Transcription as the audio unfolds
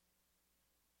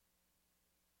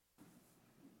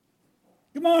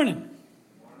Good morning.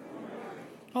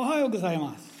 Ohayo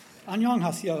gozaimasu.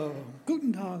 Annyeonghaseyo.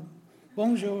 Guten Tag.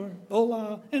 Bonjour.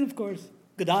 Hola. And of course,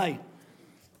 good day.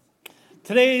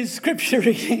 Today's scripture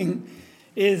reading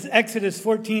is Exodus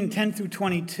 14:10 through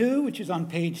 22, which is on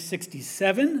page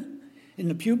 67 in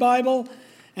the Pew Bible,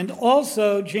 and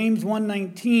also James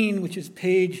 1:19, which is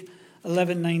page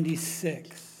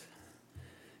 1196.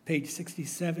 Page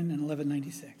 67 and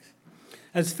 1196.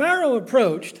 As Pharaoh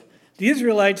approached, the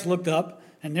Israelites looked up,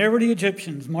 and there were the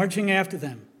Egyptians marching after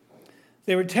them.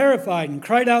 They were terrified and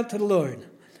cried out to the Lord.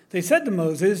 They said to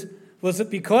Moses, "Was it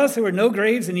because there were no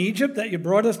graves in Egypt that you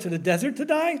brought us to the desert to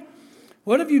die?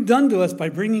 What have you done to us by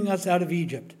bringing us out of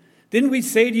Egypt? Didn't we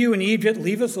say to you in Egypt,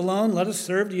 'Leave us alone, let us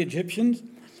serve the Egyptians'?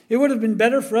 It would have been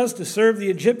better for us to serve the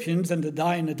Egyptians than to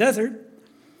die in the desert."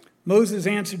 Moses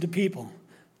answered the people,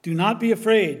 "Do not be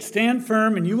afraid. Stand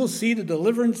firm, and you will see the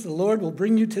deliverance the Lord will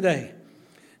bring you today.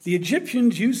 The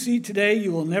Egyptians you see today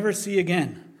you will never see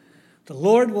again. The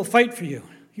Lord will fight for you.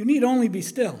 You need only be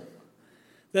still."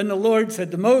 Then the Lord said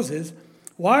to Moses,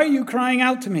 "Why are you crying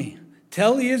out to me?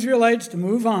 Tell the Israelites to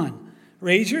move on.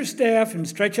 Raise your staff and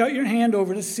stretch out your hand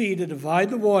over the sea to divide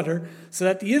the water so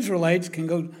that the Israelites can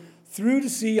go through the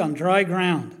sea on dry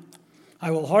ground.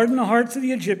 I will harden the hearts of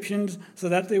the Egyptians so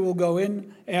that they will go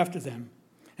in after them.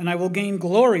 And I will gain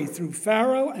glory through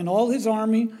Pharaoh and all his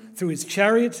army, through his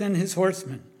chariots and his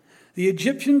horsemen. The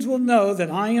Egyptians will know that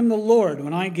I am the Lord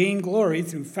when I gain glory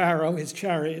through Pharaoh, his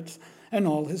chariots, and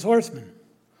all his horsemen."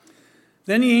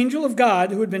 Then the angel of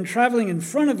God, who had been traveling in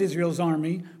front of Israel's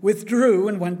army, withdrew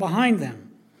and went behind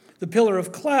them. The pillar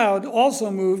of cloud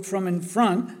also moved from in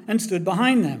front and stood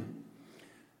behind them,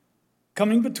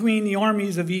 coming between the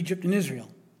armies of Egypt and Israel.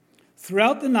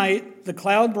 Throughout the night, the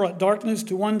cloud brought darkness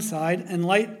to one side and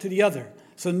light to the other,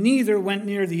 so neither went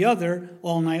near the other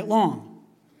all night long.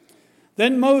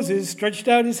 Then Moses stretched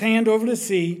out his hand over the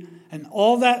sea, and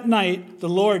all that night the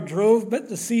Lord drove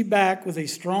the sea back with a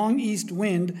strong east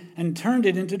wind and turned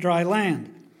it into dry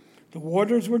land. The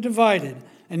waters were divided,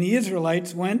 and the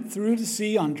Israelites went through the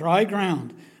sea on dry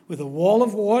ground, with a wall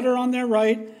of water on their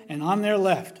right and on their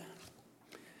left.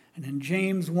 And in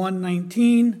James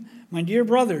 1:19, "My dear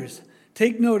brothers,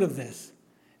 take note of this.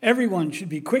 Everyone should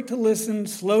be quick to listen,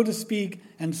 slow to speak,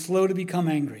 and slow to become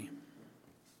angry."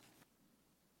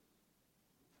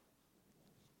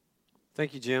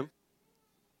 Thank you, Jim.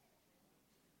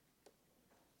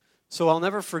 So I'll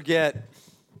never forget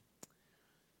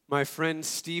my friend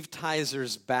Steve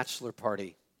Tizer's bachelor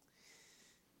party.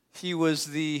 He was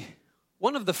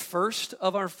one of the first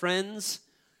of our friends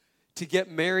to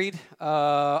get married.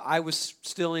 I was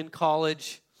still in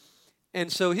college.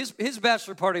 And so his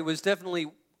bachelor party was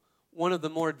definitely one of the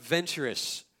more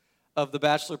adventurous of the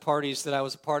bachelor parties that I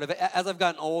was a part of. As I've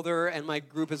gotten older and my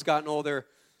group has gotten older,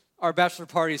 our bachelor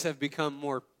parties have become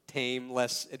more tame,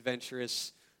 less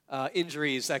adventurous.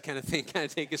 Injuries, that kind of thing, kind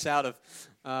of take us out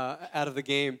of the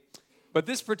game. But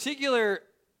this particular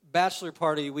bachelor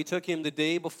party, we took him the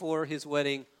day before his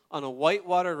wedding on a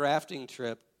whitewater rafting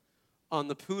trip on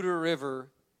the Poudre River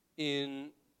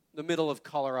in the middle of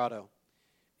Colorado.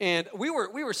 And we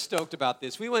were stoked about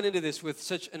this. We went into this with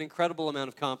such an incredible amount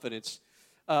of confidence.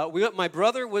 My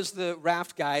brother was the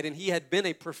raft guide, and he had been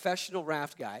a professional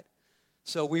raft guide.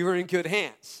 So we were in good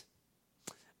hands.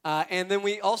 And then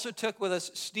we also took with us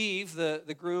Steve,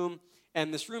 the groom,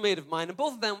 and this roommate of mine. And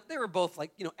both of them, they were both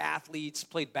athletes,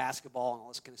 played basketball and all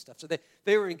this kind of stuff. So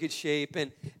they were in good shape.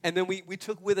 And then we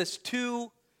took with us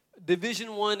two Division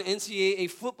I NCAA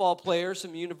football players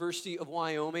from the University of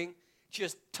Wyoming.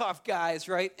 Just tough guys,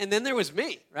 right? And then there was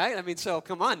me, right? I mean, so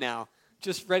come on now.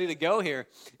 Just ready to go here.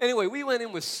 Anyway, we went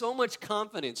in with so much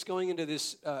confidence going into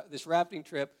this rafting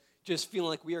trip, just feeling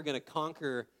like we are going to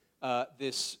conquer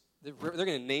this. They're going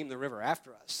to name the river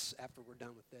after us after we're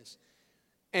done with this.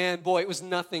 And boy, it was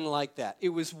nothing like that. It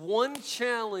was one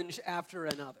challenge after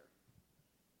another.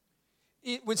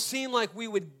 It would seem like we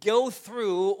would go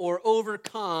through or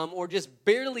overcome or just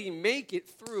barely make it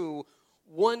through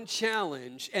one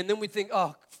challenge, and then we'd think,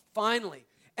 "Oh, finally."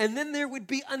 And then there would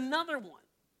be another one.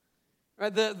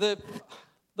 Right? The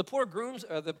poor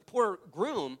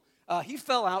groom, he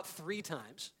fell out 3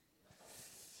 times.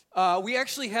 We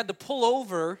actually had to pull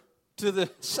over to the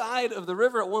side of the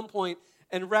river at one point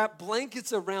and wrap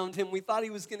blankets around him. We thought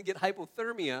he was going to get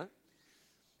hypothermia.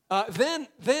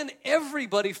 Then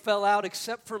everybody fell out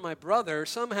except for my brother.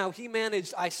 Somehow he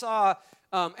managed. I saw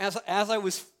as I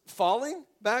was falling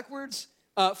backwards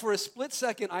for a split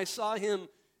second, I saw him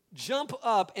jump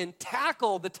up and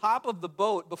tackle the top of the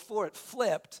boat before it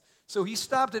flipped. So he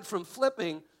stopped it from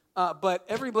flipping, but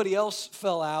everybody else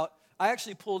fell out. I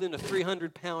actually pulled in a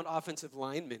 300-pound offensive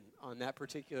lineman on that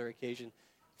particular occasion.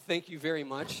 Thank you very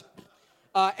much.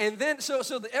 And then,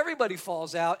 everybody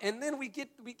falls out, and then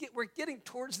we're getting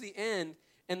towards the end,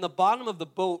 and the bottom of the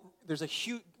boat,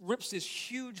 rips this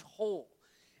huge hole.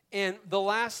 And the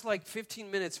last 15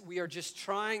 minutes, we are just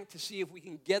trying to see if we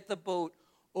can get the boat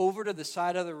over to the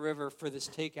side of the river for this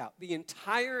takeout. The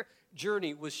entire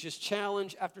journey was just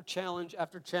challenge after challenge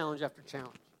after challenge after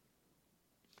challenge.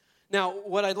 Now,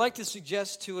 what I'd like to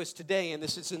suggest to us today, and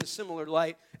this is in a similar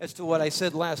light as to what I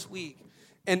said last week,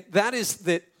 and that is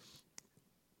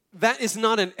that is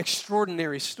not an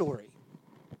extraordinary story.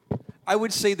 I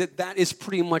would say that is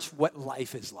pretty much what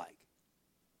life is like.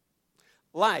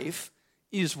 Life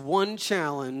is one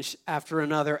challenge after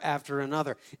another after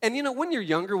another. And when you're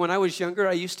younger, when I was younger,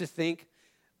 I used to think,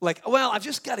 I've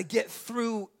just got to get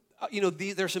through,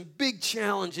 there's some big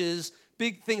challenges,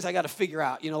 big things I got to figure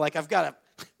out. I've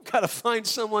got to find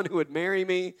someone who would marry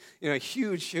me,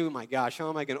 my gosh, how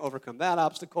am I going to overcome that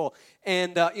obstacle?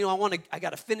 And, I got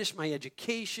to finish my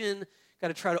education, got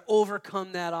to try to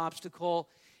overcome that obstacle.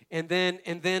 And then,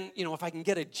 if I can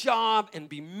get a job and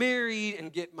be married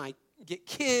and get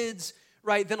kids,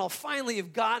 right, then I'll finally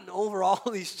have gotten over all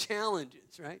these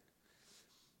challenges, right?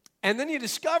 And then you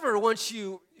discover once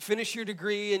you finish your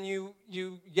degree and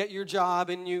you get your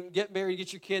job and you get married,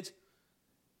 get your kids,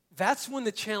 that's when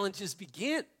the challenges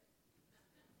begin.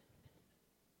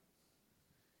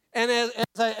 And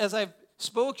as I've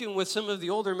spoken with some of the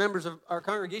older members of our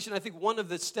congregation, I think one of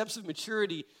the steps of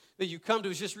maturity that you come to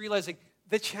is just realizing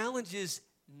the challenges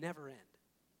never end.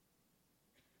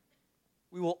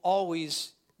 We will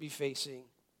always be facing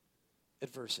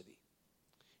adversity.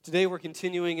 Today we're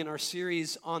continuing in our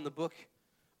series on the book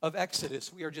of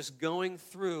Exodus. We are just going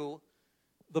through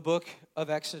the book of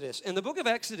Exodus. And the book of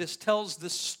Exodus tells the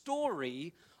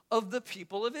story of the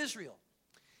people of Israel.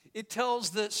 It tells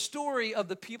the story of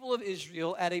the people of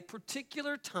Israel at a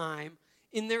particular time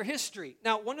in their history.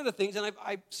 Now, one of the things, and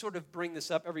I sort of bring this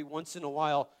up every once in a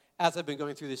while as I've been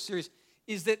going through this series,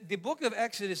 is that the book of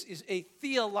Exodus is a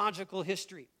theological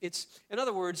history. In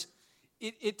other words,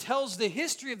 it tells the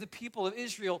history of the people of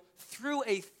Israel through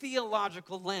a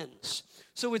theological lens.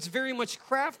 So it's very much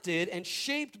crafted and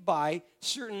shaped by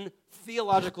certain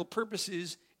theological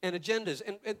purposes and agendas.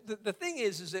 And the thing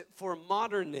is that for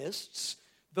modernists,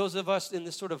 those of us in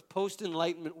this sort of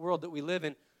post-Enlightenment world that we live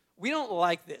in, we don't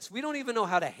like this. We don't even know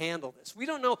how to handle this. We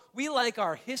don't know. We like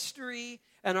our history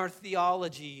and our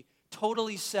theology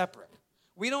totally separate.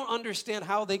 We don't understand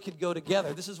how they could go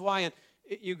together. This is why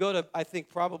you go to, I think,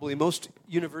 probably most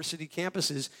university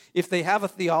campuses, if they have a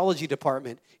theology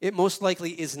department, it most likely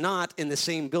is not in the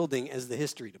same building as the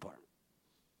history department.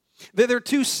 They're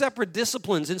two separate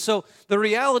disciplines, and so the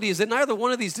reality is that neither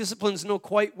one of these disciplines know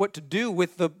quite what to do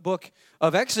with the book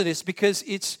of Exodus because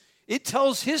it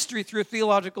tells history through a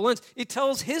theological lens. It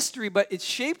tells history, but it's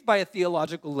shaped by a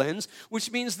theological lens,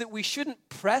 which means that we shouldn't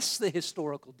press the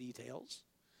historical details.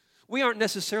 We aren't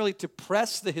necessarily to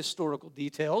press the historical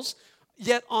details.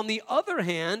 Yet, on the other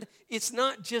hand, it's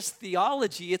not just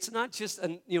theology. It's not just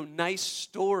a nice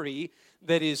story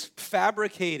that is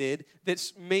fabricated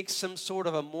that makes some sort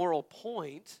of a moral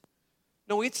point.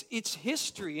 No, it's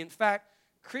history. In fact,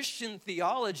 Christian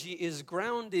theology is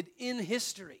grounded in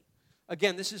history.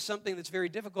 Again, this is something that's very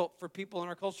difficult for people in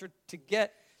our culture to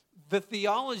get.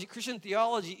 Christian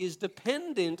theology is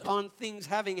dependent on things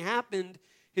having happened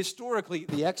historically,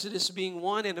 the Exodus being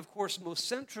one, and of course, most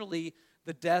centrally,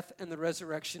 the death and the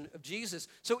resurrection of Jesus.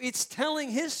 So it's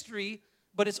telling history,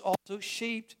 but it's also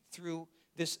shaped through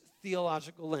this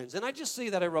theological lens. And I just say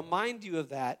that I remind you of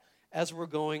that as we're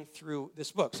going through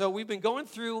this book. So we've been going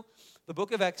through the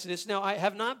book of Exodus. Now, I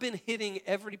have not been hitting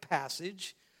every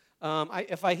passage.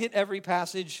 If I hit every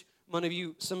passage,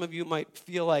 some of you might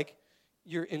feel like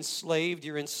you're enslaved,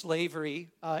 you're in slavery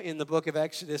in the book of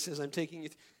Exodus as I'm taking you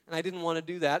and I didn't want to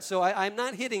do that. So I'm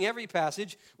not hitting every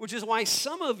passage, which is why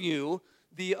some of you,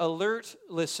 the alert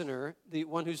listener, the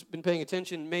one who's been paying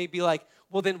attention, may be like,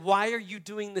 well, then why are you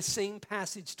doing the same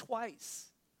passage twice?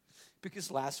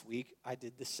 Because last week I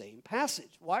did the same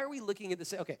passage. Why are we looking at the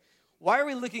same? Okay, why are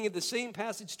we looking at the same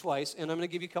passage twice? And I'm going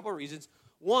to give you a couple of reasons.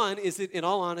 One is that, in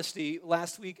all honesty,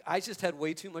 last week I just had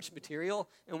way too much material,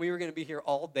 and we were going to be here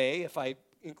all day if I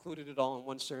included it all in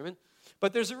one sermon.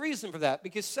 But there's a reason for that,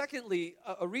 because secondly,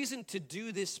 a reason to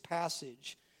do this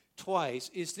passage twice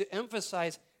is to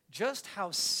emphasize just how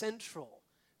central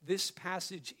this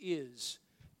passage is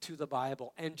to the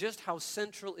Bible and just how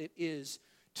central it is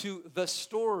to the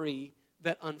story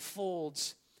that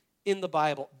unfolds in the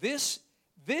Bible. This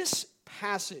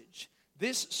passage,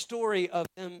 this story of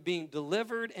them being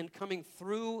delivered and coming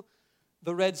through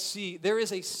the Red Sea, there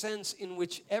is a sense in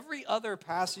which every other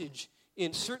passage,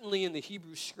 certainly in the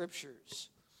Hebrew Scriptures,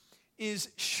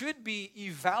 should be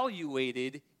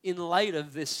evaluated in light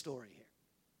of this story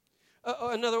here.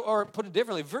 Or put it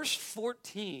differently, verse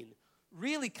 14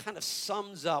 really kind of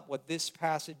sums up what this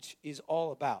passage is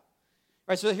all about.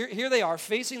 All right, so here they are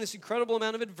facing this incredible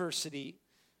amount of adversity.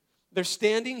 They're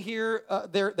standing here.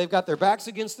 They've got their backs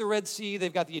against the Red Sea.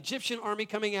 They've got the Egyptian army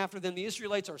coming after them. The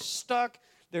Israelites are stuck.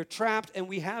 They're trapped. And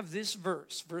we have this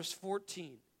verse, verse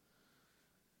 14.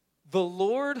 The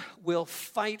Lord will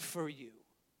fight for you.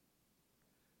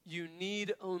 You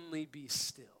need only be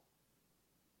still.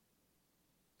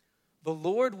 The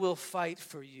Lord will fight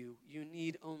for you. You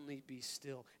need only be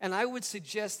still. And I would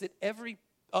suggest that every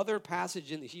other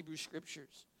passage in the Hebrew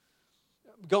Scriptures,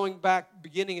 going back,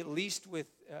 beginning at least with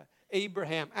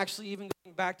Abraham, actually even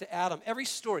going back to Adam, every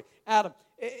story, Adam,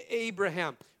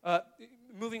 Abraham,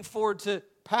 moving forward to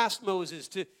past Moses,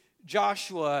 to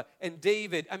Joshua and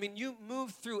David. I mean, you move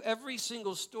through every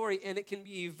single story and it can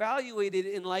be evaluated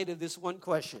in light of this one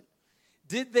question.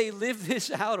 Did they live this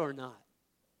out or not?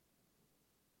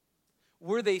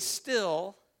 Were they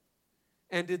still,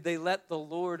 and did they let the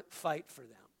Lord fight for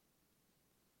them?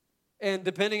 And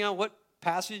depending on what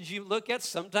passage you look at,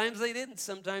 sometimes they didn't,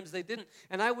 sometimes they didn't.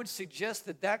 And I would suggest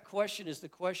that question is the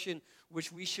question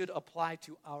which we should apply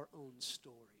to our own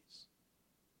stories.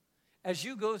 As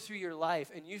you go through your life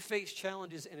and you face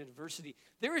challenges and adversity,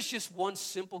 there is just one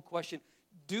simple question.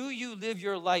 Do you live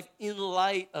your life in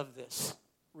light of this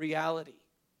reality?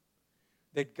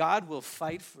 That God will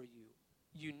fight for you.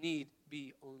 You need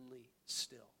be only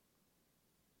still.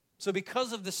 So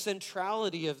because of the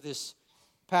centrality of this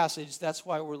passage, that's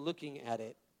why we're looking at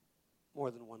it more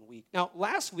than 1 week. Now,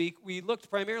 last week, we looked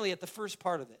primarily at the first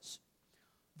part of this.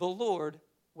 The Lord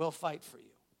will fight for you.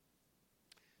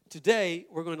 Today,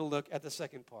 we're going to look at the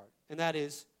second part, and that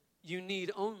is, you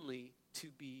need only to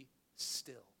be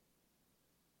still.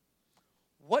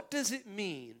 What does it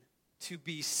mean to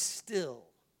be still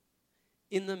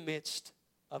in the midst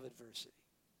of adversity?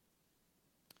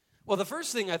 Well, the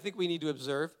first thing I think we need to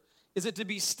observe is that to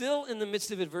be still in the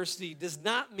midst of adversity does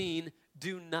not mean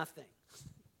do nothing.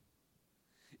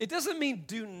 It doesn't mean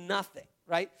do nothing,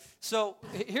 right? So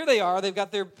here they are. They've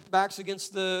got their backs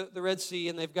against the Red Sea,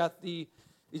 and they've got the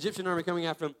Egyptian army coming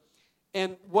after them.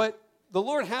 And what the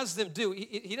Lord has them do,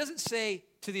 he doesn't say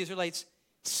to the Israelites,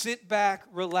 sit back,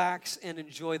 relax, and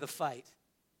enjoy the fight.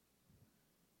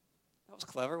 That was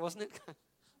clever, wasn't it?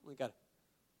 We got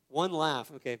one laugh.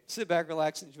 Okay, sit back,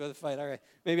 relax, and enjoy the fight. All right,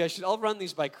 maybe I'll run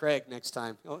these by Craig next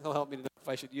time. He'll help me to know if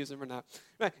I should use them or not.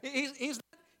 Right.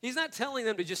 He's not telling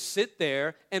them to just sit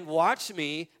there and watch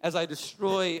me as I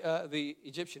destroy the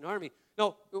Egyptian army.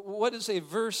 No, what is a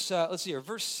verse, let's see here,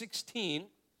 verse 16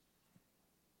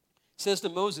 says to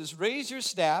Moses, raise your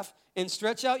staff and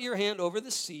stretch out your hand over the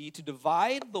sea to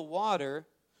divide the water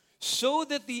so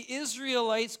that the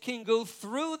Israelites can go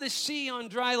through the sea on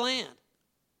dry land.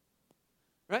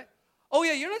 Right? Oh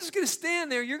yeah, you're not just going to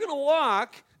stand there. You're going to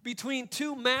walk between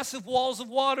two massive walls of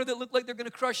water that look like they're going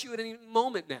to crush you at any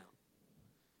moment now.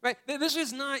 Right? This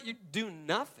is not you do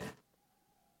nothing.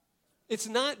 It's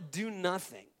not do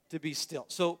nothing to be still.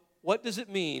 So what does it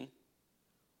mean?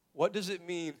 What does it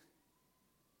mean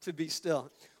to be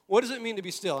still? What does it mean to be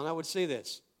still? And I would say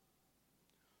this.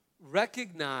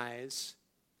 Recognize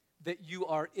that you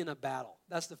are in a battle.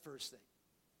 That's the first thing.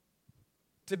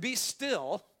 To be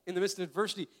still in the midst of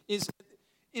adversity is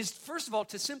first of all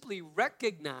to simply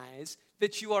recognize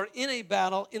that you are in a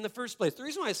battle in the first place. The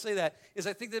reason why I say that is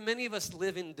I think that many of us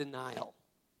live in denial.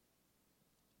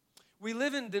 We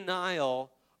live in denial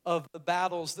of the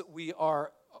battles that we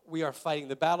are fighting,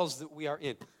 the battles that we are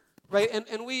in. Right?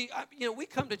 And we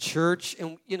come to church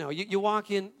and you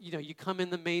walk in, you come in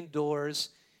the main doors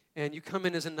and you come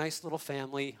in as a nice little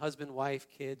family, husband, wife,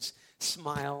 kids,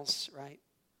 smiles, right?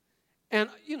 And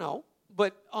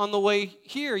but on the way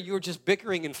here, you were just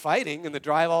bickering and fighting in the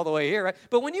drive all the way here, right?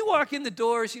 But when you walk in the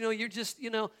doors, you're just,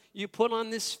 you put on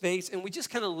this face, and we just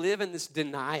kind of live in this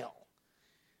denial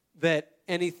that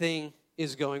anything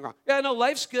is going wrong. Yeah, no,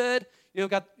 life's good. You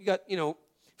got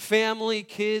family,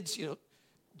 kids,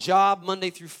 job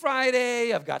Monday through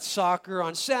Friday. I've got soccer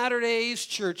on Saturdays,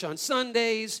 church on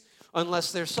Sundays,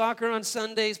 unless there's soccer on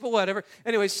Sundays, but whatever.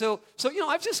 Anyway, so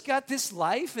I've just got this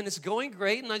life, and it's going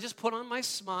great, and I just put on my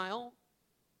smile.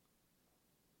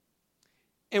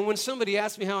 And when somebody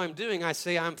asks me how I'm doing, I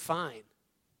say I'm fine.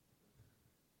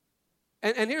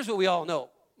 And here's what we all know.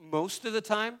 Most of the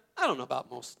time, I don't know about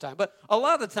most of the time, but a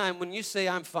lot of the time when you say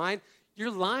I'm fine,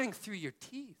 you're lying through your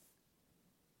teeth.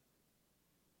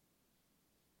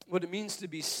 What it means to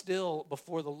be still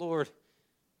before the Lord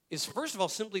is first of all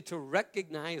simply to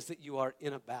recognize that you are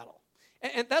in a battle.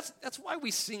 And that's why we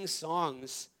sing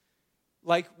songs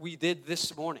like we did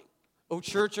this morning. "O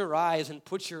church, arise and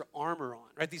put your armor on,"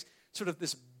 right?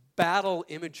 This battle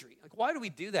imagery. Like, why do we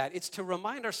do that? It's to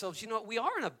remind ourselves, we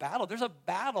are in a battle. There's a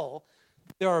battle.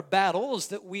 There are battles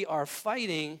that we are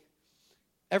fighting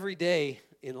every day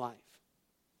in life.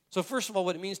 So first of all,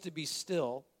 what it means to be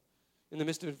still in the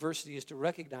midst of adversity is to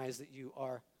recognize that you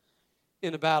are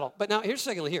in a battle. But now, here's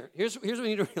what we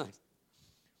need to realize.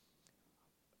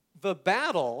 The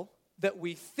battle that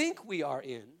we think we are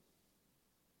in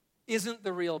isn't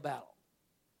the real battle.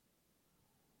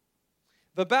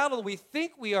 The battle we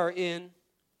think we are in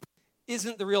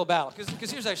isn't the real battle.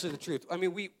 Because here's actually the truth. I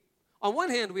mean, on one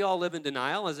hand, we all live in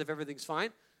denial as if everything's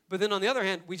fine. But then on the other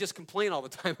hand, we just complain all the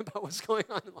time about what's going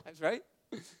on in lives, right?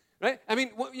 Right? I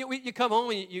mean, you come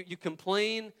home and you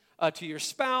complain to your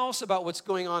spouse about what's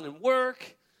going on in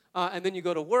work. And then you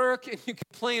go to work and you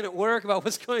complain at work about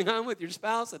what's going on with your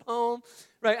spouse at home.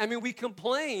 Right? I mean, we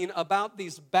complain about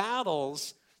these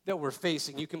battles that we're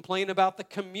facing. You complain about the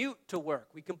commute to work.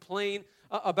 We complain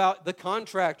about the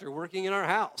contractor working in our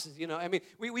house. I mean,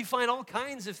 we find all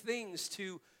kinds of things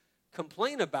to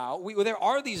complain about. There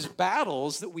are these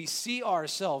battles that we see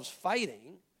ourselves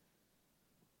fighting.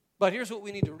 But here's what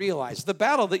we need to realize. The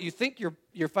battle that you think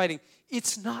you're fighting,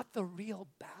 it's not the real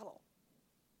battle.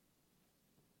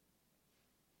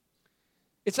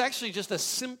 It's actually just a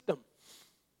symptom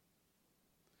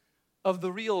of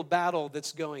the real battle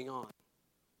that's going on.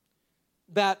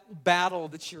 That battle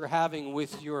that you're having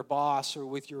with your boss or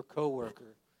with your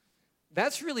coworker,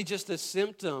 that's really just a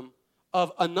symptom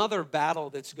of another battle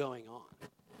that's going on.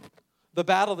 The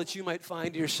battle that you might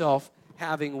find yourself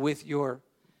having with your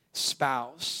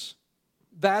spouse.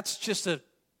 That's just a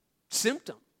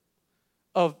symptom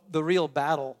of the real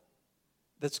battle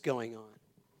that's going on.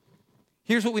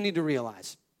 Here's what we need to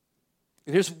realize.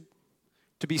 And here's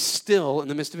to be still in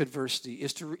the midst of adversity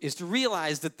is to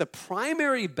realize that the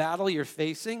primary battle you're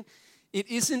facing, it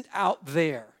isn't out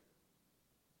there.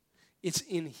 It's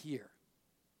in here.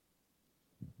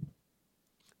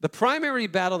 The primary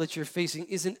battle that you're facing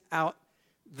isn't out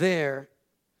there.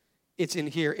 It's in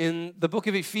here. In the book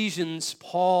of Ephesians,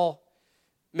 Paul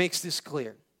makes this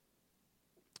clear.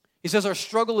 He says, "Our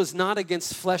struggle is not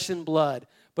against flesh and blood,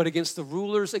 but against the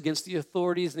rulers, against the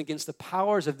authorities, and against the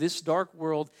powers of this dark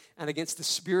world, and against the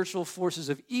spiritual forces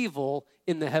of evil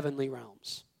in the heavenly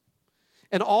realms."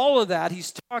 And all of that,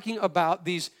 he's talking about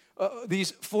these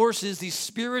forces, these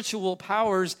spiritual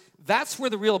powers. That's where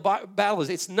the real battle is.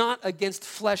 It's not against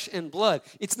flesh and blood.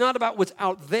 It's not about what's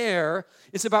out there.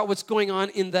 It's about what's going on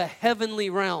in the heavenly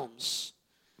realms.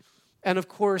 And of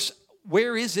course,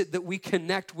 where is it that we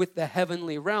connect with the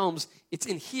heavenly realms? It's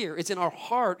in here. It's in our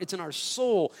heart. It's in our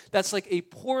soul. That's like a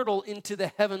portal into the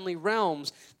heavenly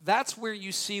realms. That's where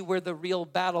you see where the real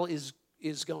battle is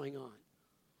going on.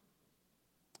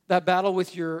 That battle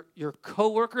with your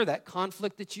coworker, that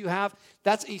conflict that you have,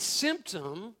 that's a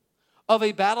symptom of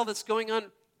a battle that's going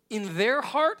on in their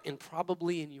heart and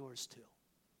probably in yours too.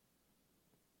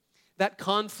 That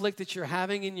conflict that you're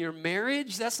having in your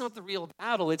marriage, that's not the real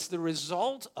battle. It's the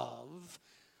result of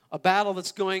a battle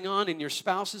that's going on in your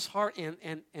spouse's heart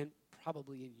and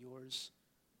probably in yours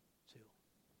too.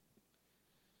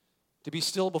 To be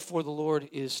still before the Lord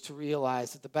is to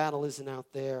realize that the battle isn't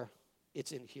out there,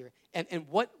 it's in here. And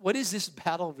what is this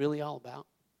battle really all about?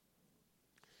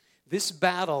 This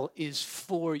battle is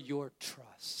for your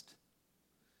trust.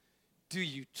 Do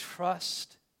you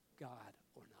trust God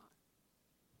or not?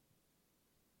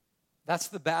 That's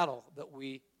the battle that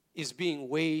is being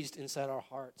waged inside our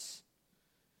hearts.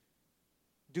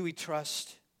 Do we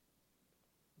trust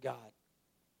God?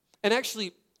 And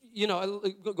actually,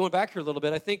 going back here a little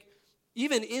bit, I think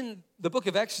even in the book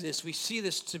of Exodus, we see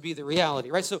this to be the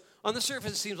reality, right? So on the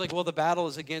surface, it seems like, well, the battle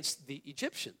is against the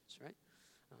Egyptians, right?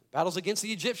 Battle's against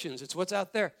the Egyptians. It's what's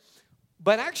out there.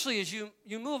 But actually, as you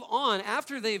move on,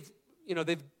 after they've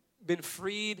been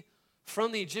freed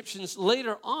from the Egyptians,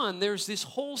 later on, there's this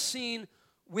whole scene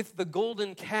with the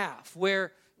golden calf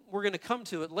where we're going to come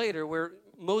to it later, where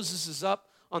Moses is up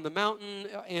on the mountain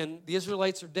and the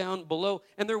Israelites are down below,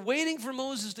 and they're waiting for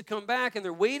Moses to come back, and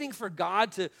they're waiting for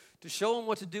God to show them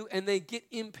what to do, and they get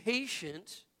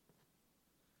impatient.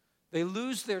 They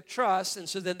lose their trust, and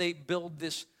so then they build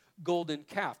this golden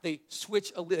calf. They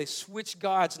switch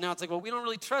gods. Now it's like, well, we don't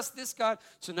really trust this God,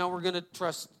 so now we're going to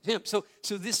trust him. So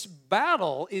this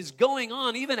battle is going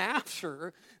on even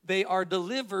after they are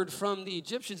delivered from the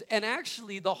Egyptians. And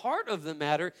actually, the heart of the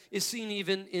matter is seen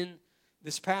even in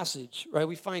this passage, right?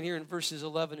 We find here in verses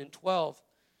 11 and 12,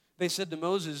 they said to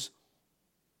Moses,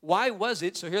 Why was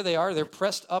it? So here they are. They're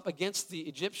pressed up against the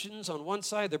Egyptians on one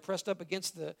side. They're pressed up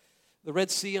against the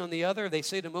Red Sea on the other. They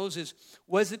say to Moses,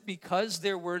 was it because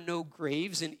there were no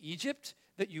graves in Egypt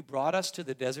that you brought us to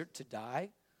the desert to die?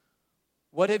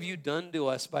 What have you done to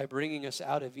us by bringing us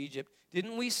out of Egypt?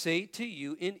 Didn't we say to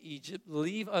you in Egypt,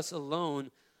 leave us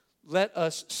alone, let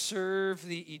us serve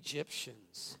the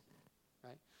Egyptians?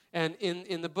 Right? And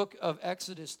in the book of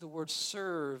Exodus, the word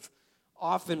serve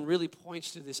often really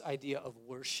points to this idea of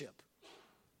worship.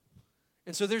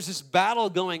 And so there's this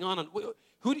battle going on.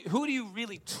 Who do you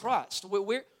really trust?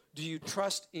 Where do you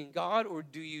trust in God, or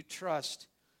do you trust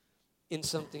in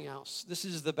something else? This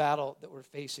is the battle that we're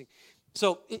facing.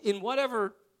 So in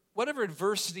whatever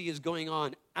adversity is going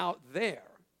on out there,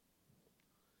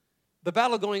 the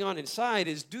battle going on inside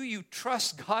is, do you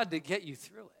trust God to get you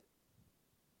through it?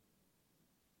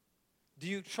 Do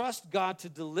you trust God to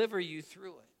deliver you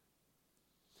through it?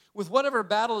 With whatever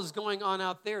battle is going on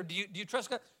out there, do you trust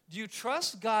God? Do you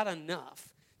trust God enough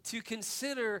to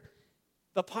consider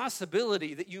the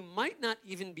possibility that you might not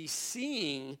even be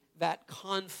seeing that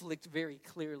conflict very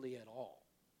clearly at all?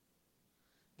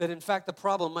 That in fact the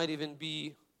problem might even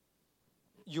be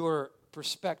your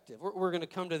perspective. We're going to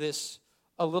come to this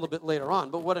a little bit later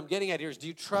on, but what I'm getting at here is, do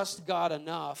you trust God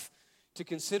enough to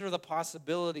consider the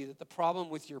possibility that the problem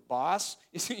with your boss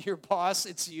isn't your boss,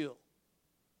 it's you?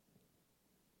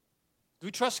 Do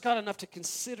we trust God enough to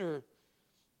consider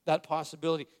that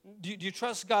possibility? Do you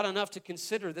trust God enough to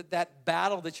consider that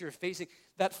battle that you're facing,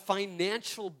 that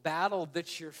financial battle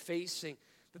that you're facing,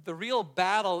 that the real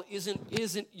battle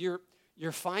isn't your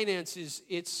finances,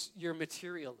 it's your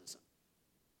materialism?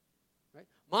 Right?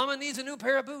 Mama needs a new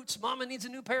pair of boots. Mama needs a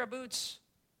new pair of boots.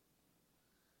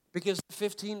 Because the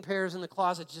 15 pairs in the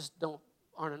closet just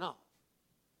aren't enough.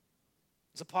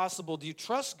 Is it possible? Do you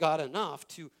trust God enough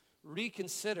to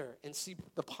reconsider and see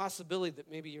the possibility that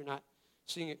maybe you're not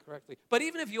seeing it correctly? But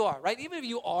even if you are, right? Even if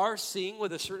you are seeing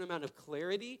with a certain amount of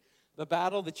clarity the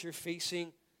battle that you're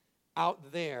facing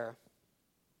out there,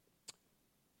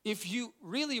 if you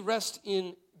really rest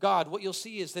in God, what you'll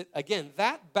see is that, again,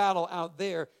 that battle out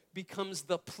there becomes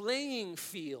the playing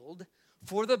field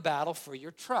for the battle for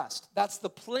your trust. That's the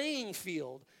playing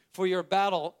field for your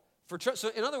battle for trust.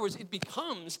 So in other words, it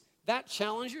becomes, that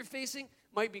challenge you're facing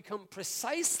might become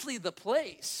precisely the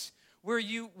place where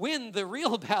you win the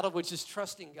real battle, which is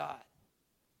trusting God.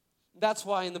 That's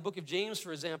why in the book of James,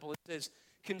 for example, it says,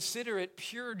 consider it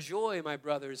pure joy, my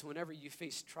brothers, whenever you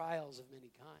face trials of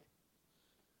many kinds.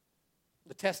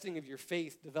 The testing of your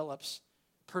faith develops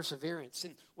perseverance.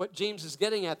 And what James is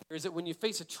getting at there is that when you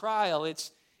face a trial,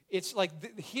 it's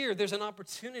like here, there's an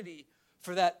opportunity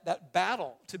for that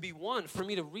battle to be won, for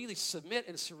me to really submit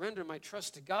and surrender my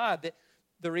trust to God. That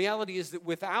the reality is that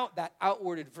without that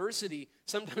outward adversity,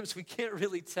 sometimes we can't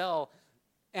really tell,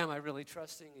 am I really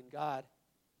trusting in God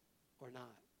or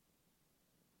not?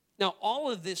 Now,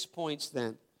 all of this points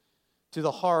then to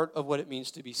the heart of what it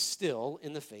means to be still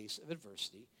in the face of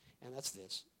adversity, and that's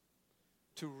this: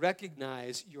 to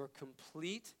recognize your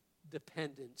complete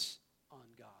dependence on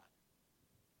God.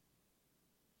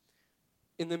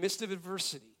 In the midst of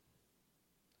adversity,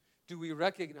 do we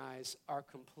recognize our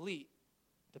complete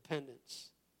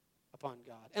dependence upon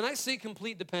God? And I say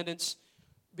complete dependence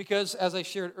because, as I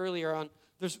shared earlier on,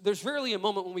 there's rarely a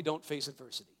moment when we don't face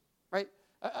adversity, right?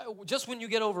 Just when you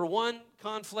get over one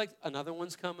conflict, another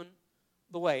one's coming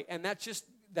the way. And that's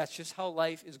just how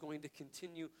life is going to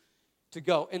continue to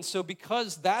go. And so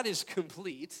because that is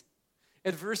complete,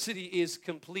 adversity is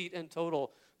complete and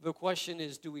total, the question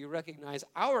is, do we recognize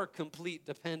our complete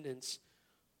dependence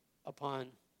upon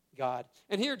God?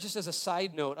 And here, just as a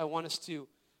side note, I want us to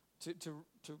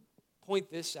point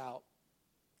this out,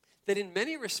 that in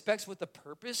many respects what the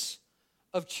purpose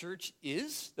of church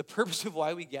is, the purpose of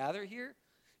why we gather here,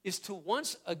 is to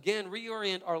once again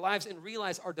reorient our lives and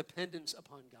realize our dependence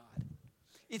upon God.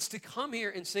 It's to come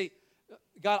here and say,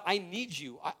 God, I need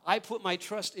you. I put my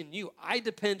trust in you. I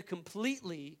depend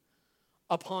completely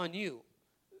upon you.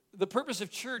 The purpose of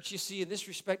church, you see, in this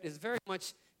respect, is very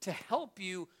much to help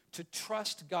you to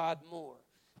trust God more.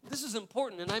 This is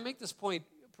important, and I make this point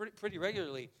pretty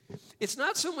regularly. It's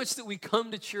not so much that we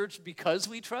come to church because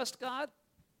we trust God.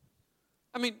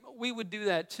 I mean, we would do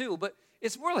that too, but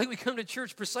it's more like we come to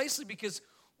church precisely because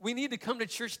we need to come to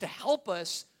church to help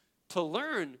us to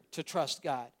learn to trust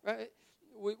God, right?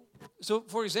 So,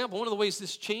 for example, one of the ways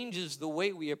this changes the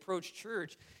way we approach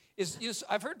church is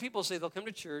I've heard people say they'll come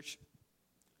to church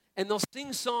and they'll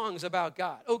sing songs about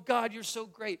God. Oh, God, you're so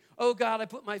great. Oh, God, I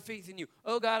put my faith in you.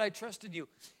 Oh, God, I trusted you.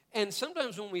 And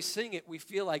sometimes when we sing it, we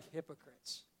feel like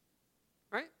hypocrites,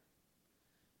 right?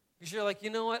 Because you're like, you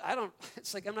know what?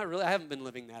 It's like I haven't been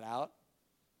living that out.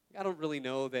 I don't really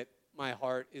know that my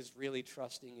heart is really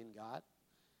trusting in God.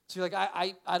 So you're like,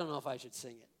 I don't know if I should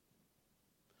sing it.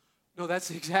 No,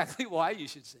 that's exactly why you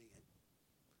should sing it.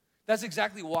 That's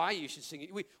exactly why you should sing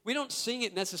it. We don't sing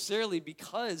it necessarily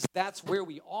because that's where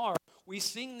we are. We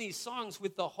sing these songs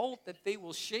with the hope that they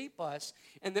will shape us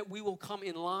and that we will come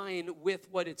in line with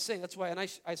what it's saying. That's why, and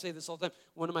I say this all the time,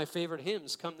 one of my favorite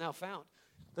hymns, Come Thou Fount.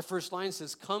 The first line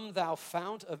says, Come Thou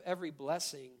Fount of every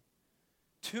blessing,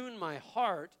 tune my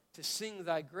heart to sing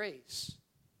thy grace.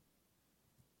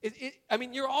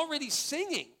 You're already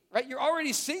singing, right? You're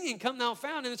already singing, Come Thou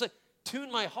Fount, and it's like,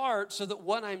 tune my heart so that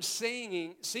what I'm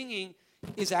singing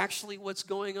is actually what's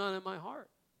going on in my heart.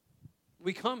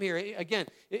 We come here, again,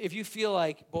 if you feel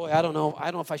like, boy, I don't know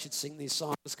if I should sing these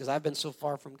songs because I've been so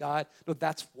far from God. No,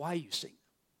 that's why you sing.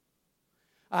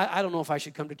 I don't know if I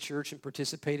should come to church and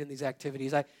participate in these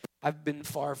activities. I've been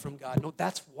far from God. No,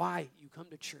 that's why you come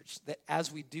to church, that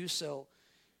as we do so,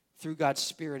 through God's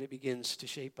Spirit, it begins to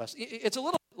shape us. It's a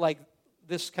little like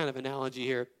this kind of analogy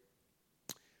here.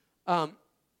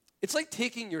 It's like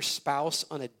taking your spouse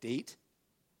on a date.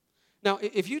 Now,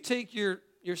 if you take your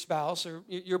spouse or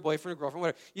your boyfriend or girlfriend,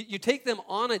 whatever, you take them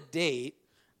on a date,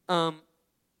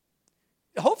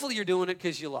 hopefully you're doing it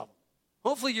because you love them.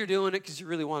 Hopefully you're doing it because you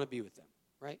really want to be with them,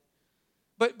 right?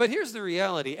 But here's the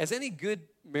reality. As any good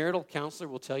marital counselor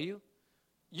will tell you,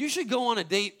 you should go on a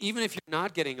date even if you're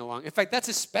not getting along. In fact, that's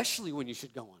especially when you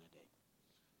should go on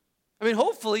a date.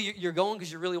 Hopefully you're going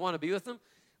because you really want to be with them.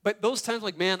 But those times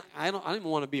like, man, I don't even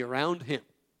want to be around him.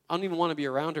 I don't even want to be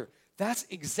around her. That's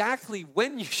exactly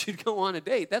when you should go on a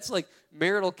date. That's like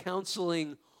marital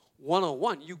counseling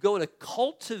 101. You go to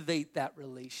cultivate that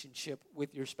relationship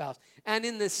with your spouse. And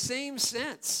in the same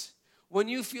sense, when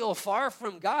you feel far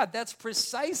from God, that's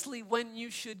precisely when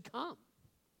you should come.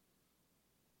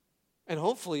 And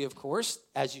hopefully, of course,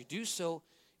 as you do so,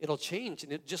 it'll change.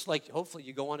 And just like hopefully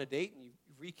you go on a date and you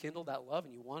rekindle that love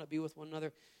and you want to be with one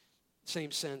another,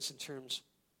 same sense in terms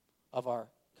of our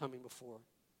coming before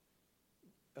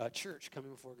church,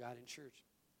 coming before God in church.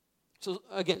 So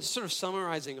again, sort of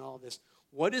summarizing all this,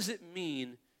 what does it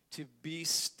mean to be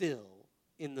still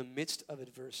in the midst of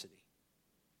adversity?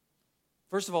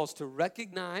 First of all, it's to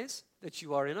recognize that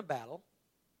you are in a battle.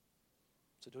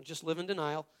 So don't just live in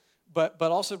denial, but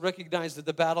also recognize that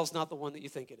the battle's not the one that you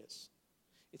think it is.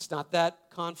 It's not that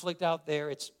conflict out there,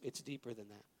 it's deeper than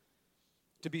that.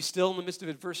 To be still in the midst of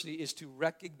adversity is to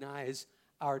recognize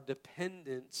our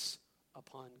dependence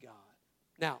upon God.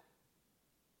 Now,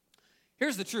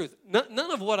 here's the truth.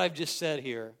 None of what I've just said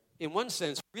here, in one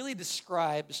sense, really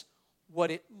describes what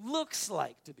it looks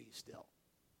like to be still.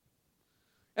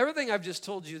 Everything I've just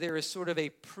told you there is sort of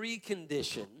a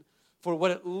precondition for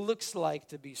what it looks like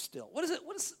to be still. What does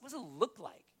it look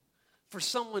like for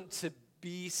someone to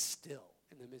be still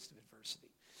in the midst of adversity?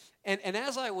 And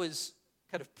as I was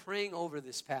kind of praying over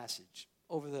this passage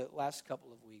over the last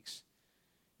couple of weeks,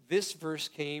 this verse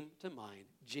came to mind,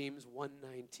 James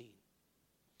 1:19.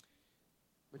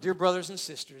 My dear brothers and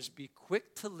sisters, be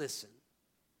quick to listen,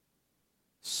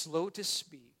 slow to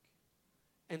speak,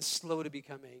 and slow to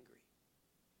become angry.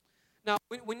 Now,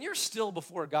 when you're still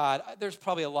before God, there's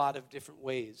probably a lot of different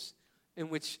ways in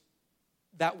which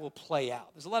that will play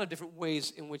out. There's a lot of different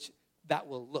ways in which that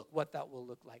will look, what that will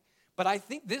look like. But I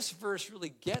think this verse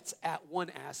really gets at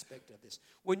one aspect of this.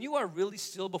 When you are really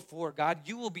still before God,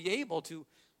 you will be able to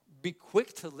be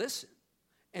quick to listen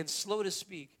and slow to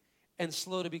speak and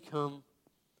slow to become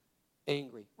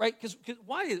angry, right? Because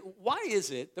why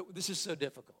is it that this is so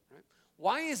difficult, right?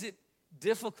 Why is it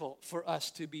difficult for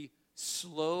us to be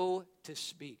slow to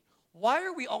speak? Why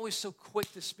are we always so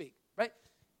quick to speak, right?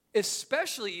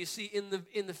 Especially, you see,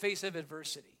 in the face of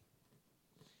adversity.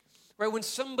 Right, when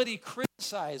somebody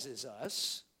criticizes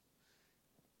us,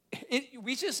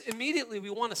 we just immediately, we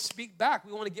want to speak back.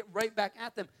 We want to get right back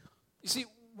at them. You see,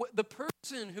 the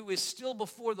person who is still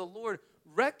before the Lord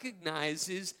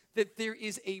recognizes that there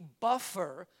is a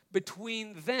buffer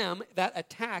between them, that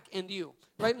attack, and you.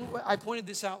 Right? And I pointed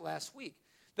this out last week,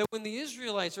 that when the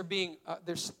Israelites are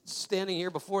they're standing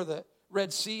here before the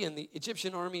Red Sea and the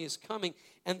Egyptian army is coming,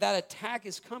 and that attack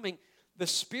is coming, the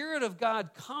Spirit of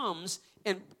God comes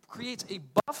and creates a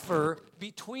buffer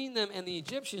between them and the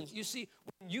Egyptians. You see,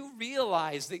 when you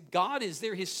realize that God is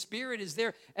there, His Spirit is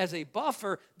there as a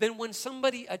buffer, then when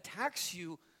somebody attacks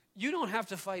you, you don't have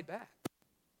to fight back.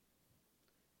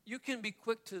 You can be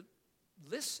quick to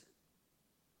listen.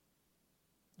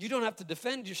 You don't have to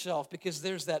defend yourself because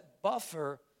there's that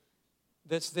buffer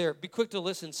that's there. Be quick to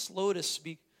listen, slow to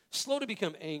speak, slow to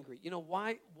become angry. You know,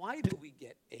 why do we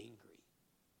get angry?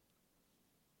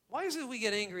 Why is it we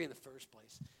get angry in the first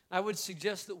place? I would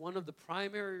suggest that one of the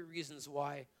primary reasons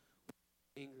why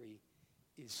we're angry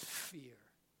is fear.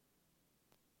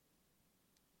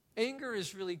 Anger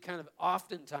is really kind of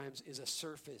oftentimes is a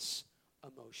surface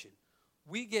emotion.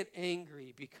 We get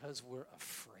angry because we're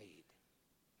afraid.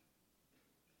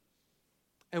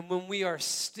 And when we are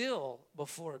still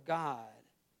before God,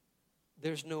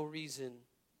 there's no reason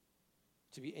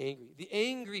to be angry. The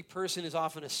angry person is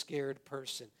often a scared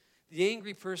person. The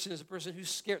angry person is a person who's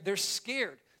scared. They're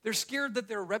scared. They're scared that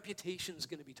their reputation is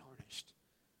going to be tarnished.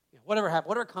 Whatever happened,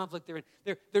 whatever conflict they're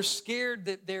in, they're scared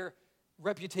that their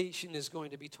reputation is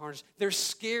going to be tarnished. They're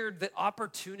scared that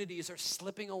opportunities are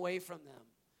slipping away from them.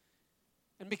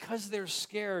 And because they're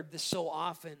scared, this so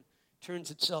often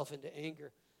turns itself into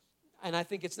anger. And I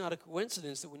think it's not a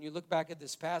coincidence that when you look back at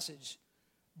this passage,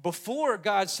 before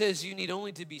God says you need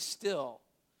only to be still,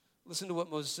 listen to what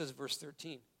Moses says, verse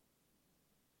 13.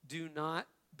 Do not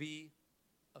be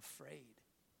afraid.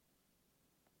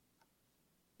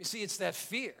 You see, it's that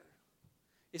fear.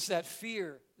 It's that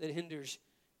fear that hinders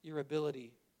your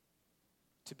ability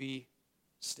to be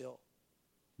still.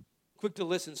 Quick to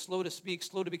listen, slow to speak,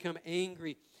 slow to become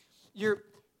angry. You're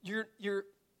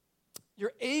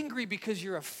angry because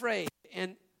you're afraid.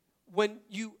 And when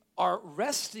you are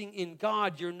resting in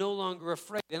God, you're no longer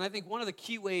afraid. And I think one of the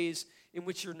key ways in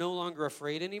which you're no longer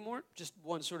afraid anymore, just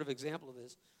one sort of example of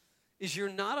this, is you're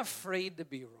not afraid to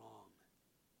be wrong.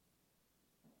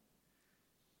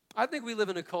 I think we live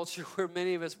in a culture where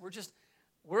many of us,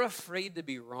 we're afraid to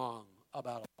be wrong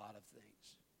about a lot of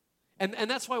things. And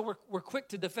that's why we're quick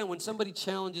to defend. When somebody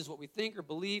challenges what we think or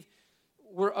believe,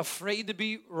 we're afraid to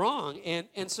be wrong.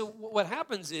 And so what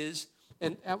happens is,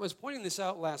 and I was pointing this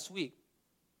out last week,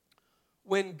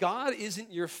 when God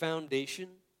isn't your foundation,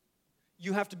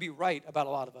 you have to be right about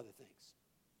a lot of other things.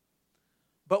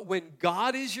 But when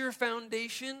God is your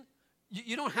foundation,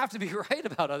 you don't have to be right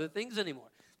about other things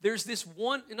anymore. There's this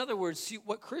one, in other words, here's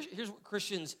what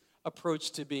Christians'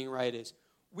 approach to being right is.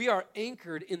 We are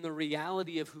anchored in the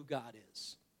reality of who God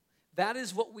is. That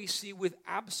is what we see with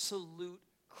absolute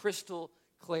crystal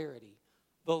clarity.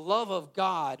 The love of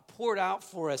God poured out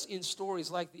for us in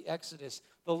stories like the Exodus.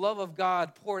 The love of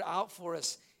God poured out for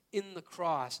us in the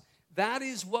cross. That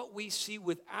is what we see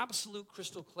with absolute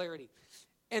crystal clarity.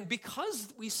 And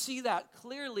because we see that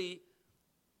clearly,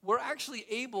 we're actually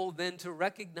able then to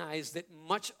recognize that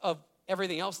much of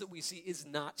everything else that we see is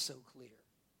not so clear.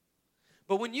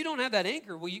 But when you don't have that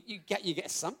anchor, well, you get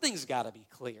something's got to be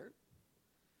clear.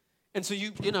 And so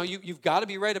you've got to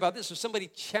be right about this. So somebody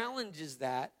challenges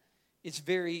that, it's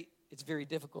very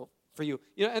difficult for you.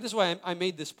 And this is why I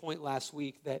made this point last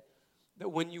week that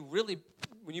when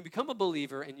you become a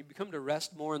believer and you become to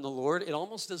rest more in the Lord, it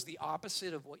almost does the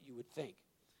opposite of what you would think.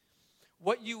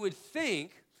 What you would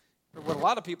think, or what a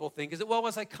lot of people think, is that, well,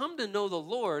 as I come to know the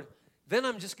Lord, then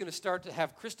I'm just going to start to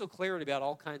have crystal clarity about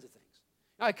all kinds of things.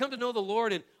 Now, I come to know the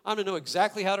Lord, and I'm going to know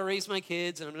exactly how to raise my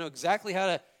kids, and I'm going to know exactly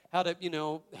how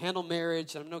to handle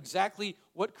marriage, and I'm going to know exactly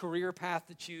what career path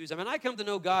to choose. I mean, I come to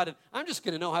know God, and I'm just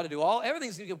going to know how to do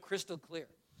everything's going to become crystal clear.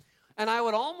 And I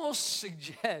would almost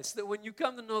suggest that when you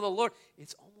come to know the Lord,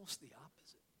 it's almost the opposite.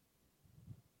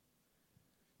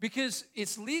 Because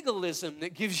it's legalism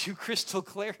that gives you crystal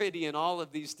clarity in all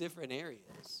of these different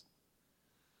areas.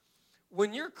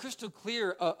 When you're crystal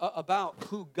clear about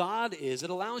who God is, it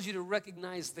allows you to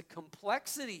recognize the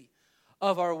complexity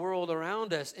of our world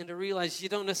around us and to realize you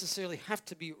don't necessarily have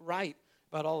to be right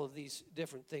about all of these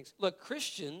different things. Look,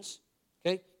 Christians,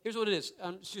 okay, here's what it is.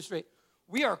 I'm just straight.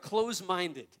 We are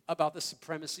closed-minded about the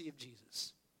supremacy of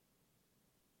Jesus.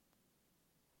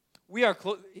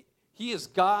 He is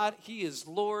God. He is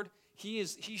Lord. He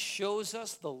shows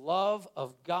us the love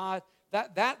of God.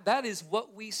 That is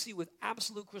what we see with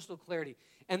absolute crystal clarity.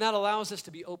 And that allows us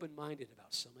to be open-minded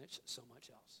about so much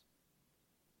else.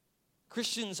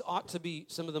 Christians ought to be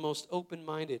some of the most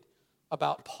open-minded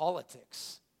about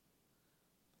politics.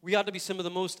 We ought to be some of the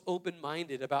most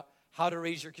open-minded about how to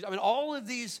raise your kids. I mean, all of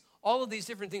these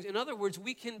different things. In other words,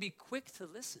 we can be quick to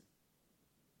listen.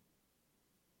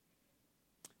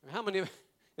 How many,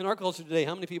 in our culture today,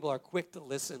 how many people are quick to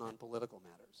listen on political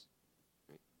matters?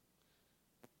 Right?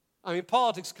 I mean,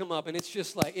 politics come up, and it's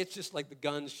just like the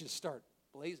guns just start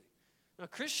blazing. Now,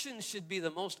 Christians should be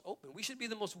the most open. We should be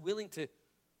the most willing to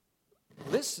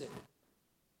listen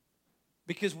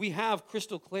because we have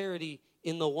crystal clarity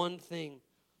in the one thing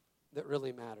that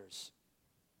really matters.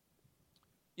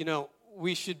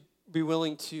 We should be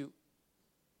willing to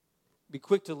be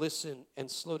quick to listen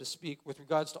and slow to speak with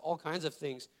regards to all kinds of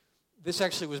things. This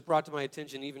actually was brought to my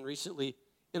attention even recently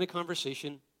in a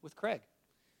conversation with Craig.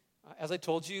 As I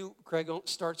told you, Craig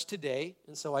starts today,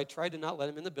 and so I tried to not let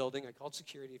him in the building. I called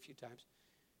security a few times,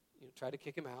 tried to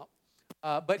kick him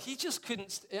out. But he just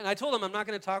couldn't, and I told him, I'm not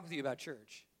going to talk with you about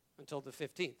church until the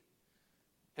 15th,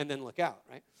 and then look out,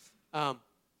 right?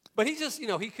 But he just,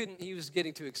 he couldn't, he was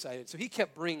getting too excited, so he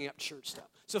kept bringing up church stuff.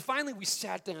 So finally we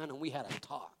sat down and we had a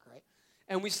talk, right?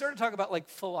 And we started talking about like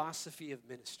philosophy of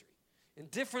ministry and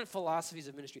different philosophies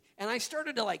of ministry. And I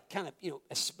started to like kind of,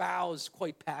 espouse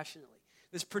quite passionately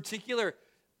this particular,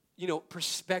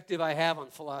 perspective I have on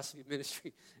philosophy of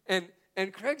ministry.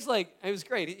 And Craig's like, it was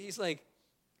great. He's like,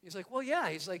 well, yeah.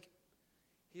 He's like,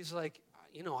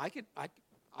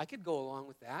 I could go along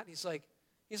with that. He's like,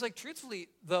 truthfully,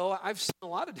 though, I've seen a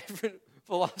lot of different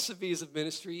philosophies of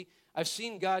ministry. I've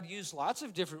seen God use lots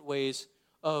of different ways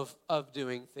of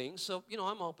doing things. So,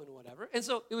 I'm open to whatever. And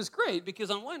so it was great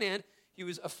because on one hand, he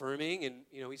was affirming and,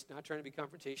 he's not trying to be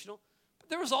confrontational. But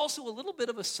there was also a little bit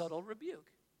of a subtle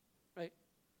rebuke, right?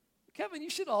 Kevin, you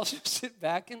should also sit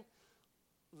back and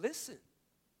listen.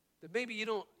 That maybe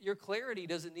your clarity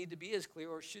doesn't need to be as clear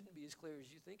or shouldn't be as clear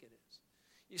as you think it is.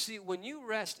 You see, when you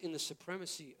rest in the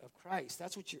supremacy of Christ,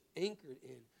 that's what you're anchored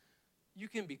in. You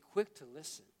can be quick to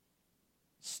listen,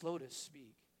 slow to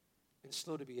speak, and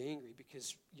slow to be angry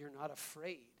because you're not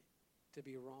afraid to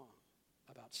be wrong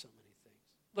about so many things.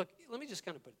 Look, let me just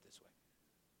kind of put it this way.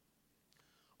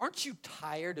 Aren't you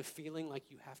tired of feeling like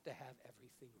you have to have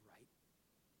everything right?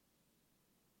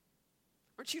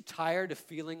 Aren't you tired of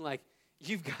feeling like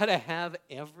you've got to have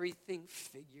everything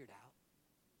figured out?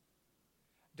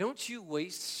 Don't you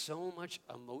waste so much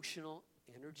emotional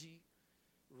energy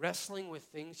wrestling with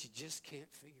things you just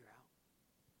can't figure out?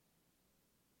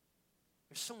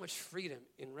 There's so much freedom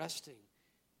in resting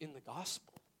in the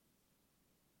gospel.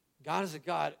 God is a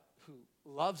God who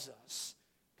loves us.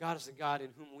 God is a God in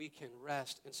whom we can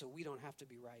rest, and so we don't have to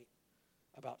be right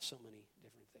about so many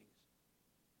different things.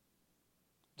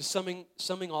 Just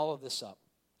summing all of this up,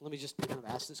 let me just kind of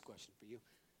ask this question for you.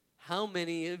 How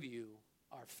many of you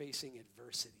are facing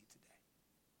adversity today?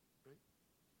 Right?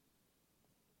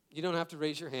 You don't have to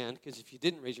raise your hand, because if you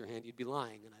didn't raise your hand, you'd be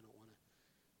lying, and I don't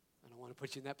want to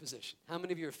put you in that position. How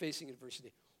many of you are facing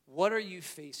adversity? What are you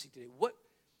facing today? What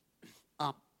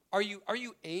are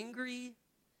you angry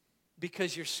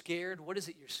because you're scared? What is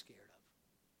it you're scared of?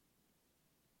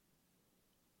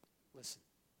 Listen,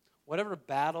 whatever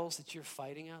battles that you're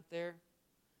fighting out there,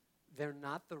 they're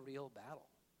not the real battle.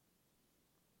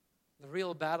 The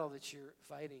real battle that you're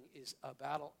fighting is a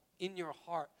battle in your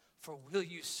heart for will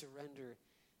you surrender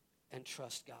and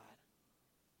trust God.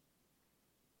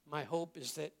 My hope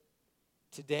is that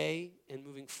today and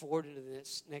moving forward into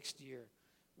this next year,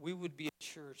 we would be a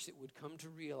church that would come to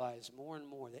realize more and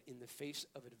more that in the face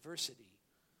of adversity,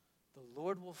 the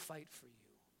Lord will fight for you.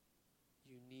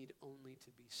 You need only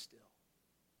to be still.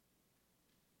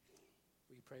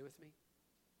 Will you pray with me?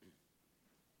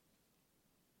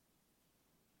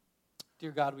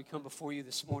 Dear God, we come before you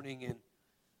this morning and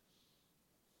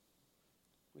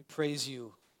we praise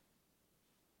you.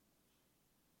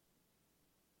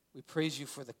 We praise you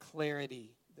for the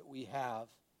clarity that we have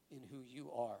in who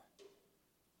you are.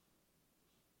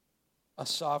 A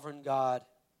sovereign God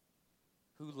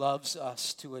who loves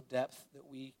us to a depth that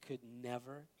we could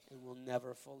never and will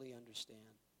never fully understand.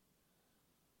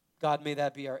 God, may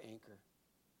that be our anchor.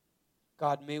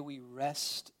 God, may we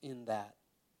rest in that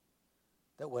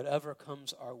whatever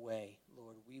comes our way,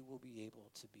 Lord, we will be able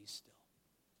to be still.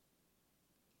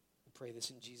 We pray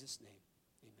this in Jesus' name.